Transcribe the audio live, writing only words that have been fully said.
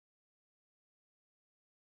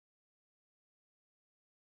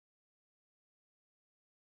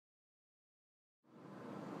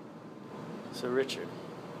So Richard,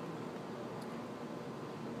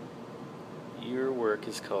 your work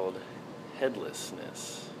is called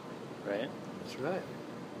Headlessness, right? That's right.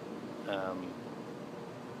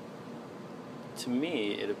 To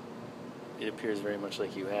me, it appears very much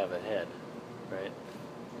like you have a head, right?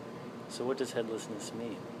 So what does headlessness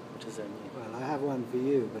mean? What does that mean? Well, I have one for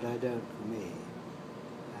you, but I don't for me.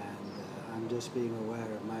 And I'm just being aware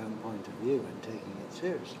of my own point of view and taking it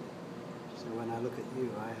seriously. So when I look at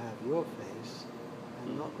you, I have your face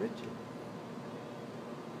and not Richard.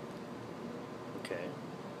 Okay.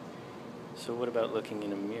 So what about looking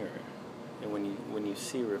in a mirror? And when you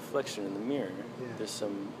see a reflection in the mirror, there's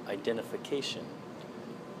some identification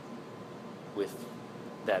with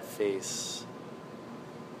that face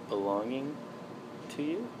belonging to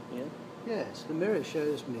you, yeah? Yes, the mirror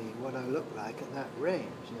shows me what I look like at that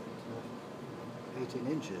range, at 18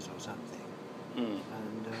 inches or something.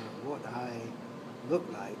 And what I look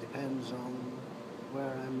like depends on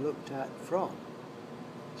where I'm looked at from.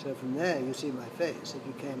 So from there you see my face. If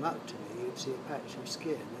you came up to me, you'd see a patch of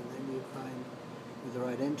skin, and then you'd find, with the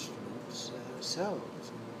right instruments, cells.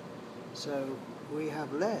 And so we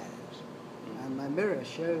have layers, and my mirror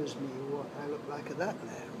shows me what I look like at that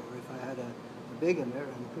layer. Or if I had a bigger mirror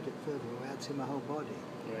and put it further away, I'd see my whole body.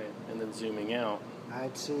 Right, and then zooming out,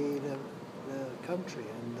 I'd see the country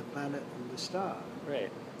and the planet and the star.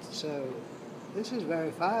 right. So this is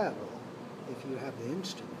verifiable if you have the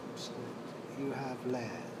instruments, that you have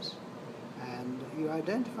layers. And you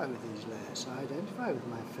identify with these layers. So I identify with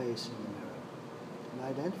my face in the mirror. And I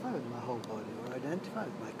identify with my whole body, or identify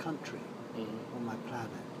with my country, or my planet,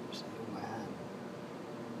 say, or my hand.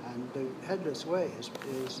 And the Headless Way is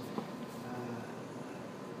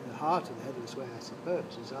the heart of the Headless Way, I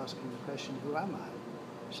suppose, is asking the question, who am I?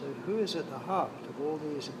 So who is at the heart of all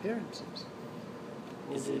these appearances,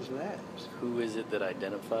 all these layers? Who is it that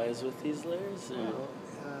identifies with these layers? Well,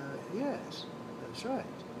 yes, that's right.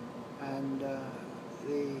 And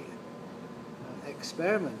the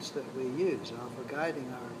experiments that we use are for guiding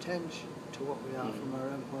our attention to what we are from our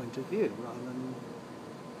own point of view, rather than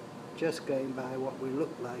just going by what we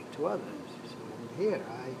look like to others. So here,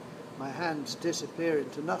 my hands disappear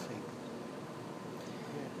into nothing.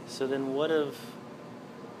 Yeah. So then what of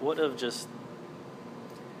just,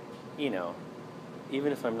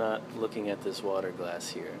 even if I'm not looking at this water glass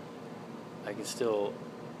here, I can still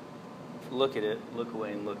look at it, look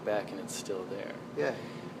away, and look back, and it's still there. Yeah.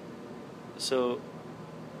 So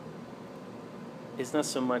it's not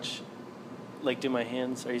so much, like,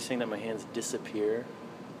 are you saying that my hands disappear,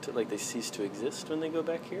 like they cease to exist when they go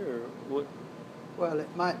back here, or what? Well,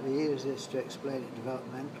 it might be easiest to explain it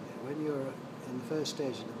developmentally. When you're in the first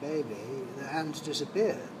stage of the baby, the hands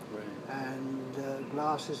disappear. Right. And the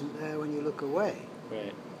glass isn't there when you look away.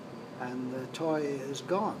 Right. And the toy is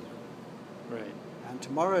gone. Right. And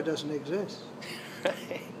tomorrow doesn't exist.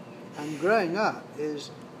 Right. And growing up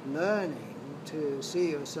is learning to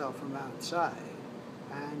see yourself from outside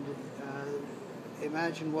and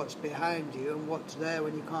imagine what's behind you and what's there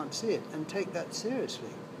when you can't see it, and take that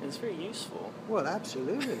seriously. It's very useful. Well,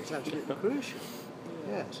 absolutely. It's absolutely crucial.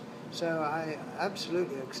 Yes. So I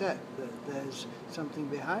absolutely accept that there's something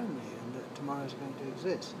behind me and that tomorrow's going to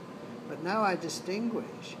exist. But now I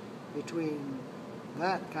distinguish between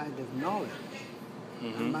that kind of knowledge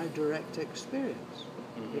and my direct experience.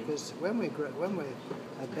 Because when we're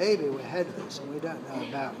a baby, we're headless and we don't know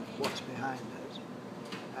about what's behind us.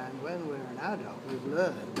 And when we're an adult, we've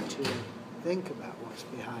learned to think about what's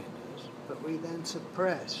behind us, but we then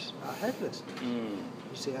suppress our headlessness.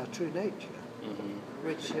 You see, our true nature,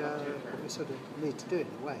 which we sort of need to do in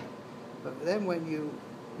a way. But then when you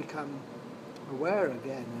become aware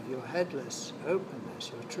again of your headless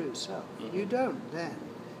openness, your true self, you don't then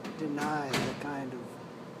deny the kind of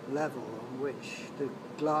level on which the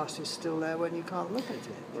glass is still there when you can't look at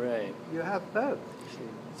it. Right. You have both. See?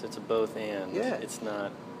 So it's a both and. Yeah. It's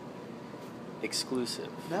not exclusive.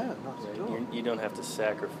 No, not right? at all. You don't have to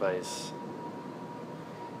sacrifice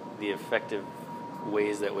the effective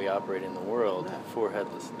ways that we operate in the world for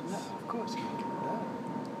headlessness. No, of course not. No.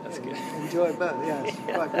 That's good. Enjoy both. Yeah, it's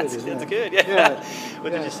quite good. That's it? good. Yeah.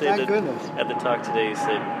 What did you say? Thank goodness. At the talk today, you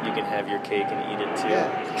said you can have your cake and eat it too. Yeah,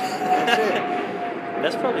 that's it.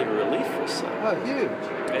 That's probably a relief for some. Oh, huge.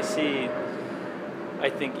 I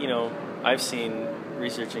think, I've seen,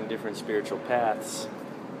 researching different spiritual paths,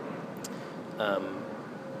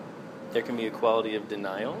 there can be a quality of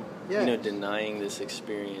denial. Yes. Denying this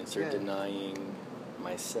experience or denying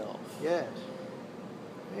myself. Yes.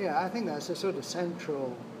 Yeah, I think that's a sort of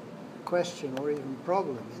central question or even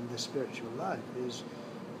problem in the spiritual life is,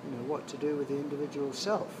 what to do with the individual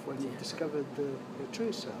self when you've discovered the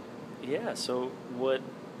true self. Yeah. So what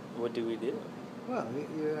do we do? Well,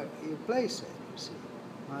 you place it, you see.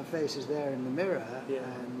 My face is there in the mirror, Yeah.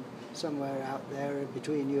 and somewhere out there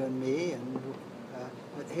between you and me, and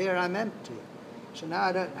but here I'm empty. So now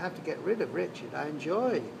I don't have to get rid of Richard. I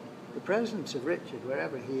enjoy the presence of Richard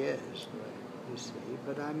wherever he is, Right. you see.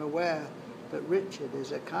 But I'm aware that Richard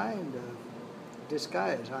is a kind of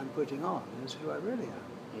disguise I'm putting on as who I really am,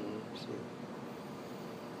 Mm-hmm. you see.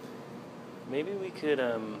 Maybe we could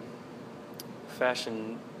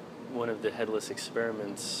fashion one of the headless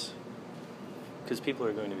experiments, because people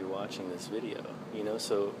are going to be watching this video, you know,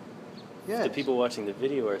 so Yes. the people watching the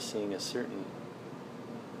video are seeing a certain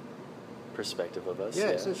perspective of us.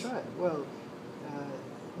 Yes, that's right. Well,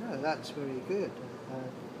 no, that's very good.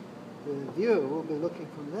 The viewer will be looking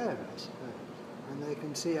from there, I suppose, and they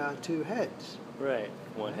can see our two heads. Right.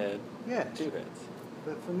 One head, Yes. two heads.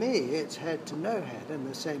 But for me, it's head to no head, and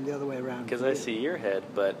the same the other way around. Because for I you. see your head,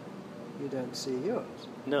 but You don't see yours.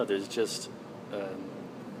 no, there's just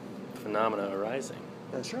phenomena arising.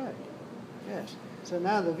 That's right. Yes. So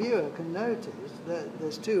now the viewer can notice that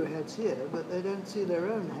there's two heads here, but they don't see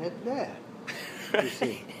their own head there. You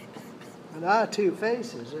see. And our two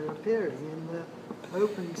faces are appearing in the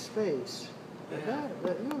open space that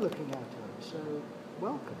you're looking at us. So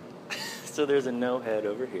welcome. So there's a no head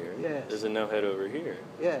over here. Yes. There's a no head over here.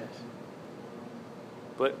 Yes.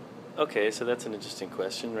 But, okay, so that's an interesting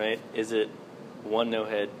question, right? Is it one no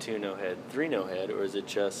head, two no head, three no head, or is it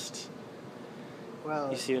just...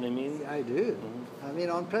 Well, You see what I mean? I do. Mhm. I mean,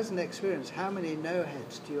 on present experience, how many no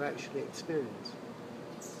heads do you actually experience?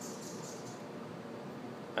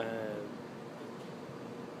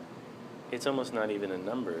 It's almost not even a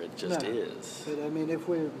number, it just No. is. But I mean, if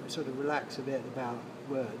we sort of relax a bit about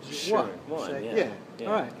words, Sure, one. one, Say, yeah.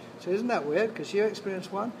 All right. So isn't that weird? Because you experience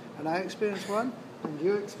one, and I experience one, and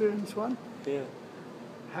you experience one. Yeah.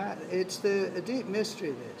 It's a deep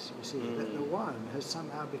mystery, this, you see, that the Mm. one has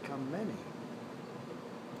somehow become many.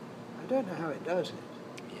 I don't know how it does it,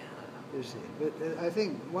 Yeah. you see. But I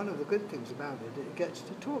think one of the good things about it, it gets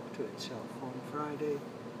to talk to itself on Friday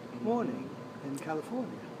morning in California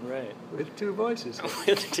Right. with two voices.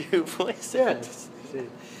 With two voices. Yes. See,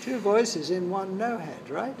 two voices in one no head,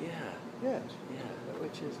 right? Yeah. Yes. Yeah.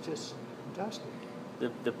 Which is just fantastic.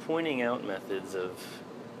 The pointing out methods of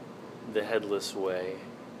the Headless Way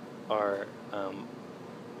are,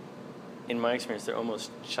 in my experience, they're almost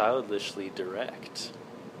childishly direct.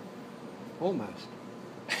 Almost.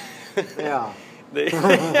 Yeah.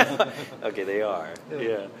 Okay, they are.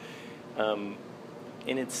 Yeah. Yeah.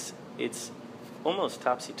 And it's almost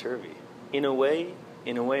topsy-turvy. In a way,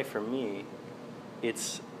 for me,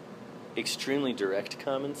 it's extremely direct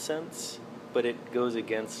common sense, but it goes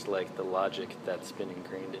against like the logic that's been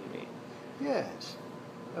ingrained in me. Yes,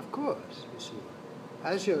 of course, you see.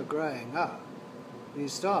 As you're growing up, you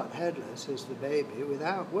start headless as the baby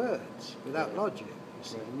without words, without Right. logic, you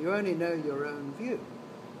see. Right. And you only know your own view.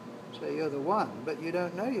 So you're the one, but you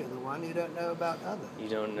don't know you're the one, you don't know about others. You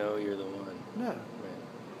don't know you're the one. No. Right.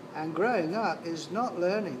 And growing up is not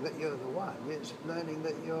learning that you're the one, it's learning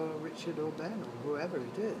that you're Richard or Ben or whoever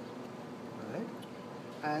it is, right?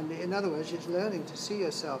 And in other words, it's learning to see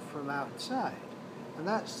yourself from outside. And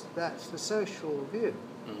that's the social view.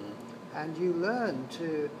 Mm-hmm. And you learn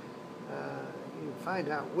to, you find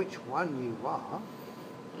out which one you are,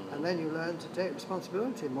 Mm-hmm. and then you learn to take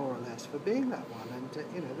responsibility more or less for being that one. And,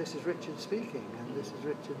 you know, this is Richard speaking, and this is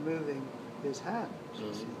Richard moving his hands, you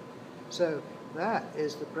Mhm. see. So that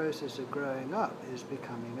is the process of growing up, is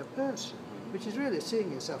becoming a person, Mhm. which is really seeing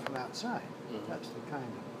yourself from outside. Mhm. That's the kind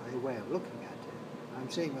of a way of looking at it. I'm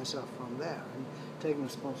seeing myself from there and taking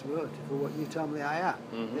responsibility for what you tell me I am,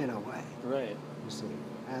 Mhm. in a way, Right. you see,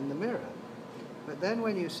 and the mirror. But then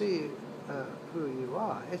when you see who you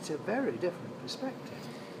are, it's a very different perspective.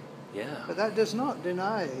 Yeah. But that does not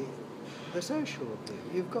deny the social view.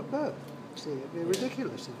 You've got both. See, it'd be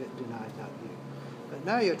ridiculous if it denied that view. But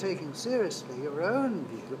now you're taking seriously your own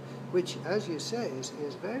view, which, as you say, is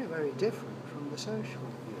very, very different from the social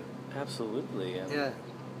view. Absolutely. And Yeah.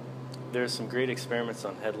 there's some great experiments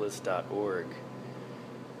on headless.org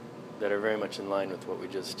that are very much in line with what we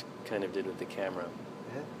just kind of did with the camera.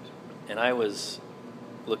 Yes. And I was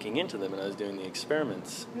looking into them, and I was doing the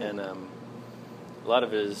experiments, Yeah. and a lot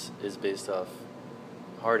of it is based off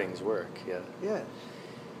Harding's work, yeah. Yes.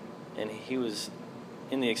 And he was,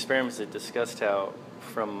 in the experiments, it discussed how,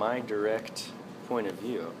 from my direct point of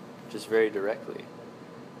view, just very directly,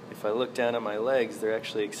 if I look down at my legs, they're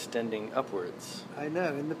actually extending upwards. I know,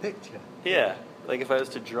 in the picture. Yeah, like if I was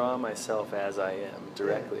to draw myself as I am,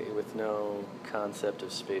 directly, with no concept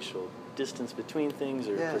of spatial distance between things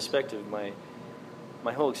or Yes. perspective,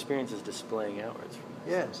 my whole experience is displaying outwards from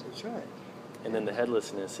this. Yes, that's right. And then the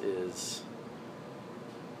headlessness is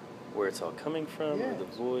where it's all coming from, Yes. or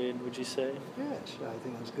the void, would you say? Yes, I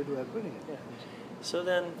think that's a good way of putting it. Yeah. So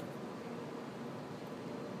then,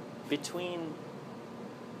 between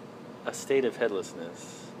a state of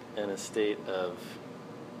headlessness and a state of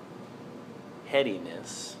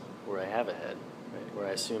headiness, where I have a head, right, where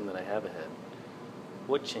I assume that I have a head,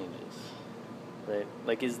 what changes? Right?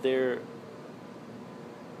 Like, is there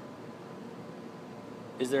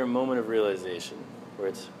a moment of realization where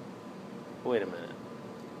it's, wait a minute,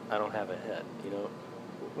 I don't have a head, you know?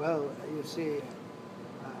 Well, you see,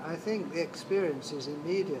 I think the experience is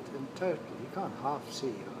immediate and total. You can't half see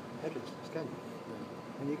your headlessness, can you? No.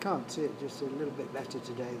 And you can't see it just a little bit better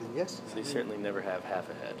today than yesterday. So you certainly never have half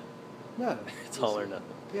a head. No. It's all or nothing.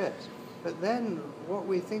 Yes. But then what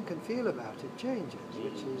we think and feel about it changes,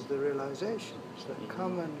 which is the realizations that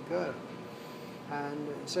come and go.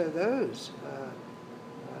 And so those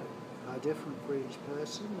are different for each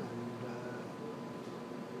person, and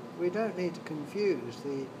we don't need to confuse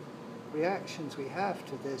the reactions we have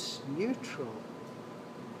to this neutral,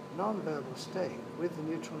 non-verbal state with the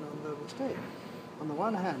neutral, non-verbal state. On the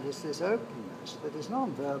one hand is this openness that is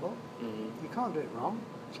non-verbal. You can't do it wrong.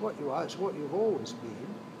 It's what you are. It's what you've always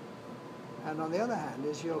been. And on the other hand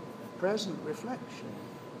is your present reflection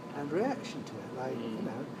and reaction to it, like, you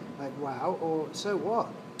know, like wow, or so what?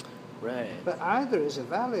 Right. But either is a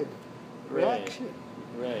valid reaction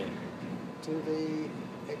Right. to the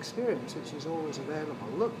experience, which is always available.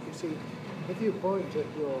 Look, you see, if you point at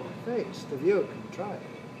your face, the viewer can try it.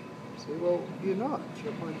 See, well, you're not.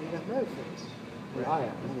 You're pointing at no face. Well, I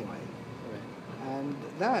am, anyway. Right. And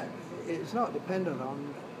that is not dependent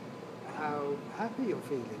on how happy you're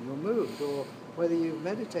feeling, your mood, or whether you've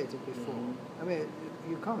meditated before. I mean,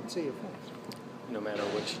 you can't see your face. No matter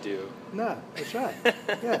what you do. No, that's right.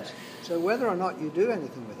 Yes. So whether or not you do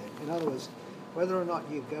anything with it, in other words, whether or not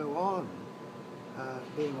you go on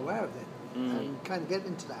being aware of it and kind of get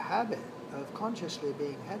into the habit of consciously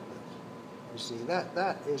being headless, you see,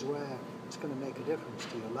 that is where it's going to make a difference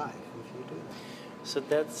to your life if you do that. So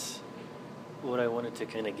that's what I wanted to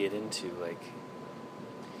kind of get into, like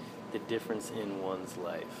the difference in one's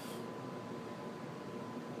life.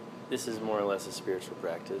 This is more or less a spiritual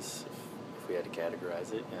practice, if we had to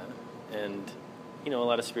categorize it, yeah. And, you know, a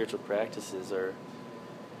lot of spiritual practices are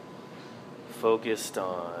focused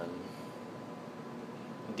on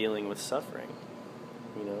dealing with suffering,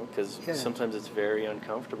 you know, because sometimes it's very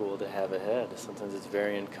uncomfortable to have a head. Sometimes it's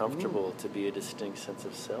very uncomfortable to be a distinct sense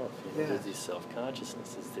of self. You know, there's these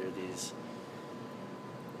self-consciousnesses. There are these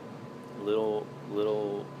little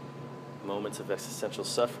moments of existential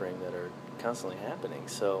suffering that are constantly happening.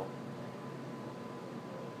 So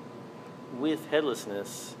with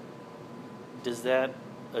headlessness, does that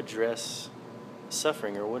address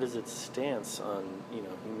suffering, or what is its stance on, you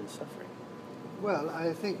know, human suffering? Well,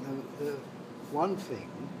 I think the one thing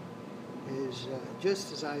is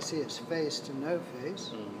just as I see it's face to no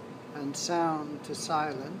face, and sound to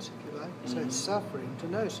silence, if you like, so it's suffering to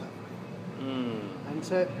no suffering. And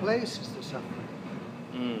so it places the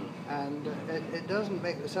suffering. And it doesn't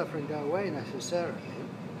make the suffering go away necessarily,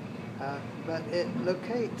 but it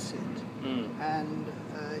locates it. And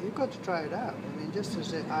you've got to try it out. I mean, just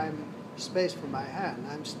as I'm space for my hand,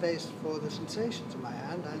 I'm space for the sensations of my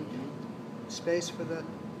hand, I'm space for the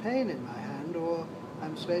pain in my hand, or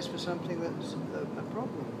I'm space for something that's a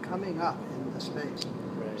problem coming up in the space.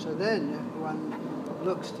 Right. So then one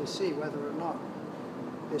looks to see whether or not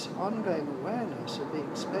this ongoing awareness of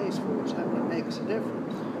being space for what's happening makes a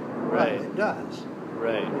difference. Right. Well, it does.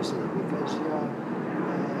 Right. You see, because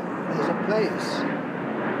there's a place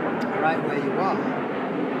right where you are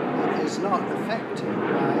that is not affected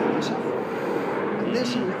by the suffering. And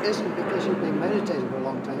this isn't because you've been meditating for a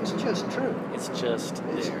long time, it's just true. It's just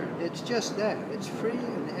there. It's just there. It's free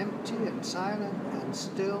and empty and silent and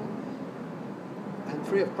still and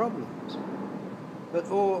free of problems. But,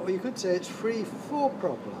 or you could say it's free for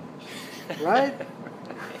problems, right?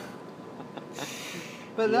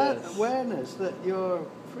 But that awareness that you're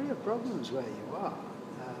free of problems where you are,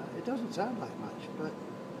 it doesn't sound like much, but,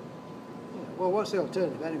 you know, well, what's the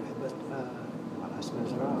alternative anyway? But, well, I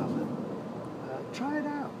suppose there are, but try it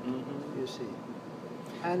out, you see.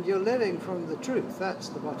 And you're living from the truth, that's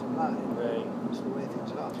the bottom line. Right. That's the way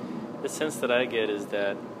things are. The sense that I get is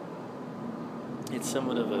that it's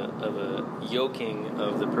somewhat of a yoking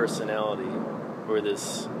of the personality, or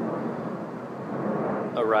this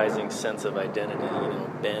arising sense of identity, you know,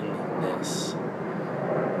 Ben-ness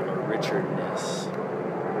or Richard-ness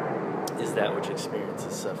is that which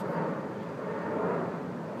experiences suffering.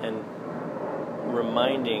 And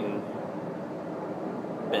reminding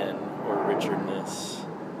Ben or Richardness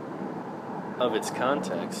of its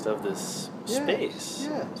context, of this space,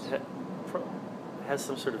 has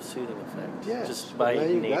some sort of soothing effect. Yes. Just by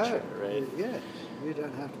nature, right? Yes. You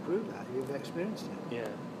don't have to prove that. You've experienced it. Yeah.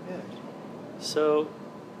 Yes. So,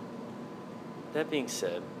 that being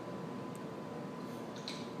said,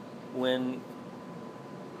 when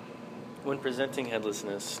presenting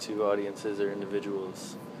headlessness to audiences or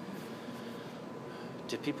individuals,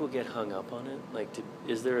 do people get hung up on it? Like,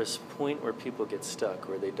 is there a point where people get stuck,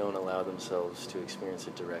 where they don't allow themselves to experience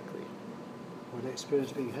it directly? Or they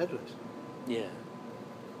experience being headless? Yeah.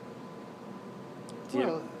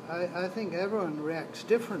 Well, I think everyone reacts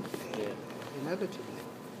differently, inevitably.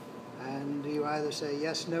 And you either say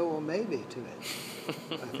yes, no, or maybe to it,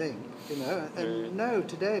 I think. You know, and no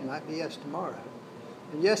today might be yes tomorrow.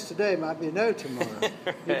 And yes today might be no tomorrow.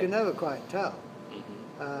 Right. You can never quite tell.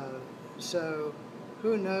 Mm-hmm. So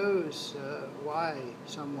who knows why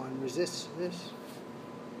someone resists this?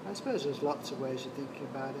 I suppose there's lots of ways of thinking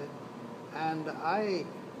about it. And I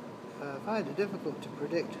find it difficult to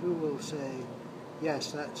predict who will say,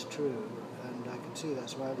 yes, that's true, and I can see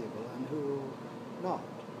that's valuable, and who will not.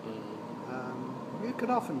 Mm-hmm. You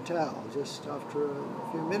can often tell just after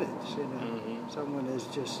a few minutes, you know, someone is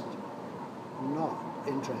just not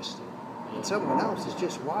interested, and someone else is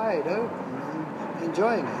just wide open and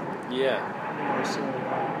enjoying it. Yeah. You know, so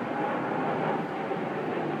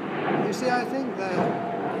you see, I think that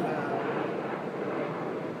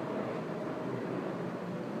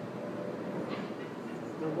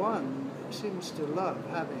the one seems to love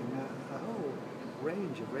having a whole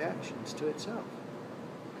range of reactions to itself.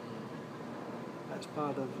 That's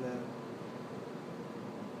part of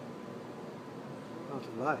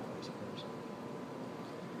life, I suppose.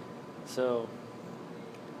 So,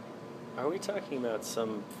 are we talking about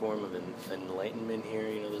some form of enlightenment here?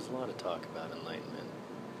 You know, there's a lot of talk about enlightenment.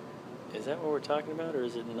 Is that what we're talking about, or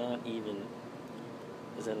is it not even?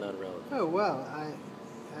 Is that not relevant? Oh well,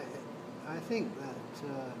 I think that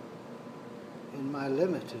in my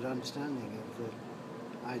limited understanding of the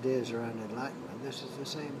ideas around enlightenment, this is the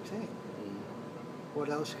same thing. What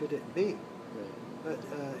else could it be? Right. But,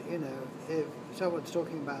 you know, if someone's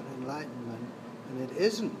talking about enlightenment and it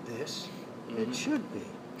isn't this, it should be.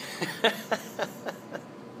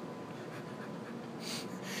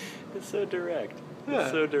 It's so direct. Yeah.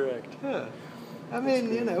 It's so direct. Yeah. I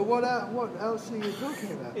mean, you know, what else are you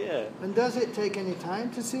talking about? Yeah. And does it take any time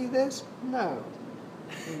to see this? No.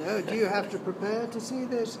 You know, do you have to prepare to see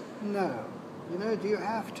this? No. You know, do you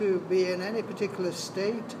have to be in any particular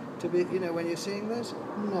state to be, you know, when you're seeing this?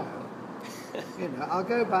 No. You know, I'll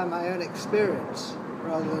go by my own experience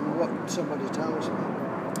rather than what somebody tells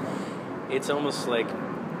me. It's almost like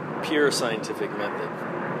pure scientific method.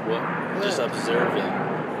 Just observing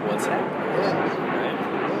what's happening. Yes. Right?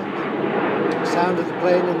 Yes. Sound of the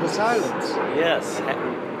plane in the silence. Yes.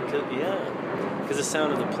 Yeah. Because the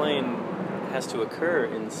sound of the plane has to occur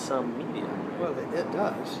in some medium. Right? Well, it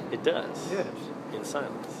does. It does. Yes. In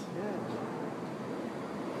silence. Yes.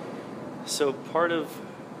 So part of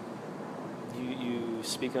you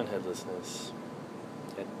speak on headlessness,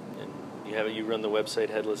 and you run the website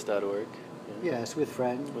headless.org. Yeah? Yes, with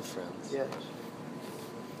friends. With friends. Yes.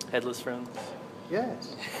 Headless friends.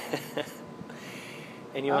 Yes.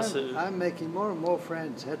 And you also. I'm making more and more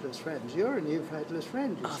friends, headless friends. You're a new headless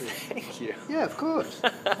friend, you see. Thank you. Yeah, of course.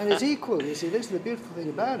 And it's equal, you see. This is the beautiful thing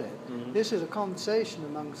about it. Mm-hmm. This is a conversation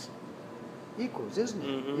amongst equals, isn't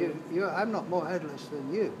it? Mm-hmm. I'm not more headless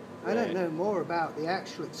than you. I don't know more about the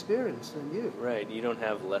actual experience than you. Right. You don't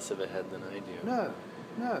have less of a head than I do. No,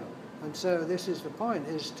 no. And so this is the point,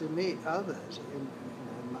 is to meet others.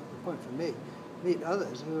 The point for me, meet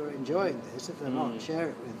others who are enjoying this, if they're not, share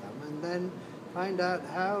it with them, and then find out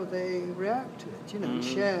how they react to it, you know, and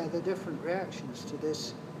share the different reactions to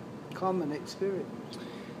this common experience.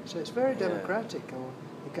 So it's very democratic or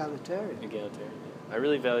egalitarian. Egalitarian, yeah. I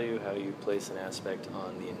really value how you place an aspect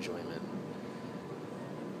on the enjoyment.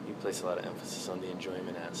 You place a lot of emphasis on the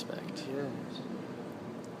enjoyment aspect. Yes.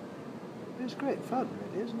 It's great fun,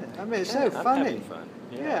 really, isn't it? I mean, it's Yeah, so I'm funny. having fun.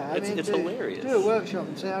 Yeah, I mean, it's hilarious. Do a workshop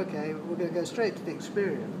and say, okay, we're going to go straight to the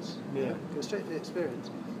experience. Yeah. Go straight to the experience.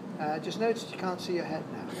 Just notice you can't see your head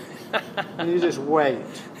now. And you just wait.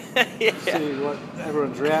 See what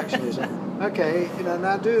everyone's reaction is. Okay, you know,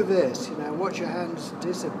 now do this. You know, watch your hands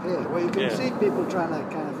disappear. Well, you can see people trying to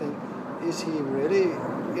kind of think, is he really,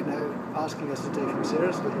 you know, asking us to take him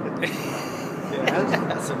seriously? Yes.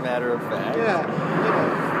 As a matter of fact. Yeah, you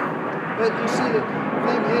know. But you see, the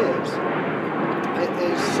thing is, it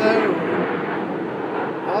is so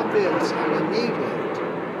obvious and immediate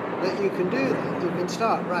that you can do that. You can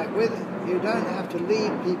start right with it. You don't have to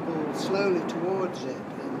lead people slowly towards it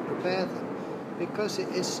and prepare them. Because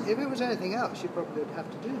if it was anything else, you probably would have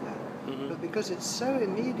to do that. Mm-hmm. But because it's so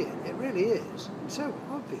immediate, it really is, so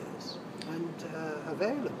obvious and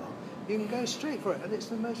available, you can go straight for it. And it's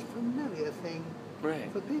the most familiar thing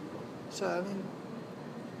Right. for people. So, I mean,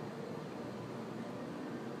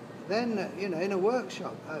 then, in a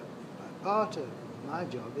workshop, part of my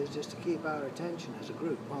job is just to keep our attention as a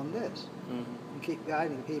group on this. Mm-hmm. And keep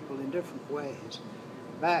guiding people in different ways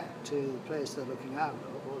back to the place they're looking out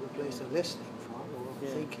of, or the place they're listening from, or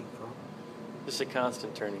thinking from. Just a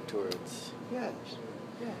constant turning towards. Yes,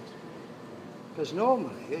 yes. Because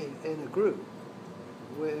normally, in a group,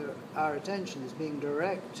 where our attention is being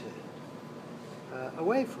directed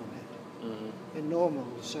away from it. Mm-hmm. In normal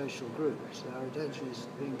social groups, our attention is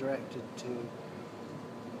being directed to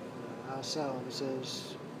ourselves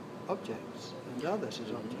as objects and others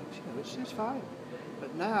as objects, which is fine.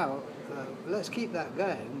 But now, let's keep that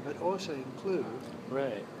going, but also include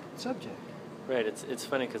Right. subject. Right. It's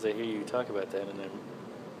funny because I hear you talk about that, and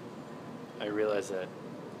I realize that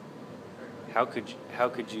how could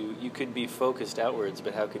you could be focused outwards,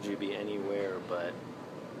 but how could you be anywhere but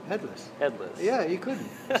Headless. headless? Yeah, you couldn't.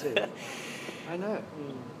 See, I know.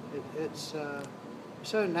 It's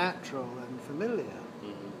so natural and familiar,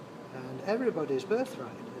 Mm-hmm. and everybody's birthright,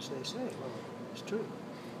 as they say. Well, it's true.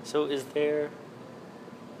 So is there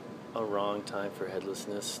a wrong time for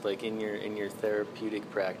headlessness? Like in your therapeutic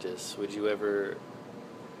practice, would you ever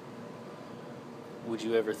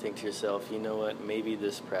think to yourself, you know what, maybe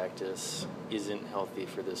this practice isn't healthy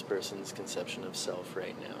for this person's conception of self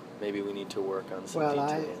right now. Maybe we need to work on some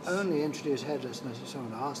details. I only introduce headlessness if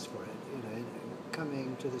someone asks for it.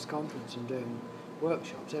 Coming to this conference and doing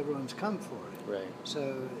workshops, everyone's come for it. Right.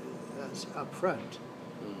 So that's up front.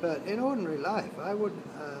 Mm. But in ordinary life, I wouldn't,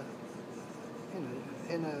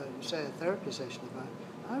 in a therapy session,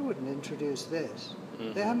 I wouldn't introduce this.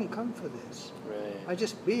 Mm-hmm. They haven't come for this. Right. I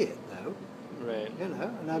just be it, though. Right.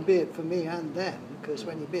 And I be it for me and them, because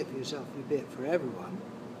when you be it for yourself, you be it for everyone,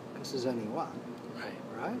 because there's only one. Right.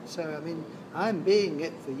 Right? So, I mean, I'm being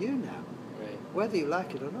it for you now, Right. whether you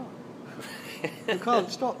like it or not. You can't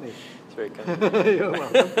stop me. It's very kind. You're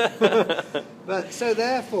welcome. But so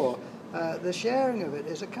therefore, the sharing of it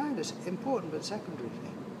is a kind of important but secondary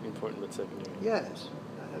thing. Important but secondary. Yes,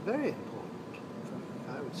 very important,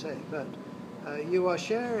 I would say. But you are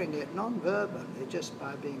sharing it non-verbally just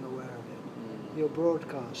by being aware of it. You're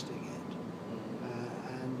broadcasting it.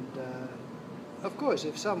 And of course,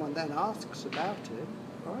 if someone then asks about it,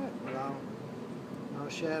 all right, well, I'll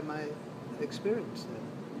share my experience then.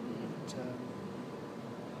 But,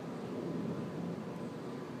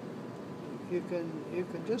 you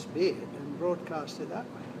can just be it and broadcast it that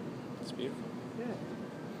way. It's beautiful. Yeah.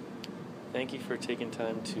 Thank you for taking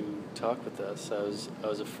time to talk with us. I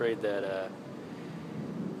was afraid that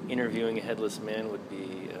interviewing a headless man would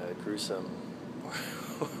be gruesome.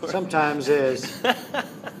 Sometimes there's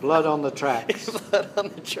blood on the tracks. Blood on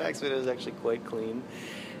the tracks, but it was actually quite clean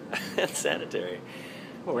and sanitary.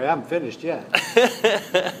 Well, we haven't finished yet.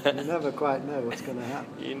 You never quite know what's going to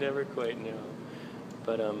happen. You never quite know.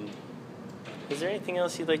 But is there anything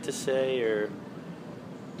else you'd like to say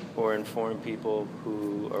or inform people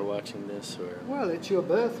who are watching this? Or Well, it's your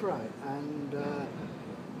birthright, and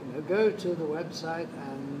go to the website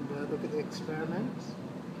and look at the experiments,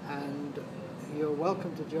 and you're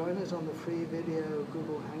welcome to join us on the free video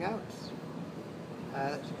Google Hangouts.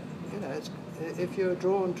 If you're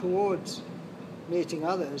drawn towards meeting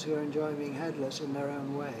others who are enjoying being headless in their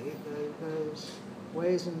own way, there's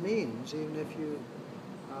ways and means, even if you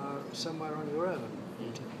are somewhere on your own.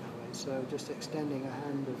 So just extending a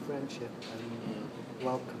hand of friendship and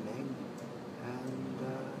welcoming, and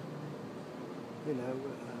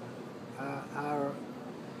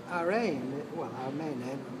our aim, our main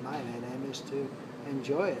aim, my main aim is to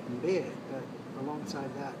enjoy it and be it, but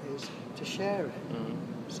alongside that is to share it. Mm-hmm.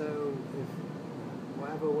 So if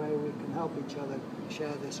whatever way we can help each other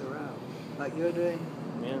share this around, like you're doing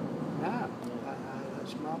now,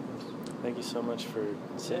 that's marvelous. Thank you so much for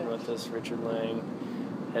sitting with us, Richard Lang.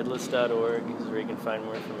 Headless.org is where you can find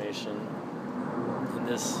more information. And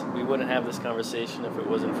we wouldn't have this conversation if it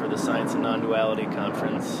wasn't for the Science and Non-Duality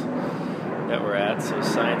conference that we're at, so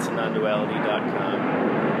scienceandnonduality.com.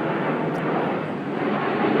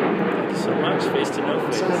 Thank you so much. Face to no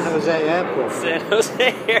face. San Jose Airport. San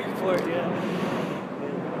Jose Airport, yeah.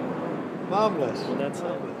 Marvelous. Well, that's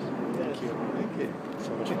marvelous. Thank you. Thank you.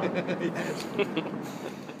 So much fun.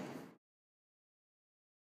 Yes.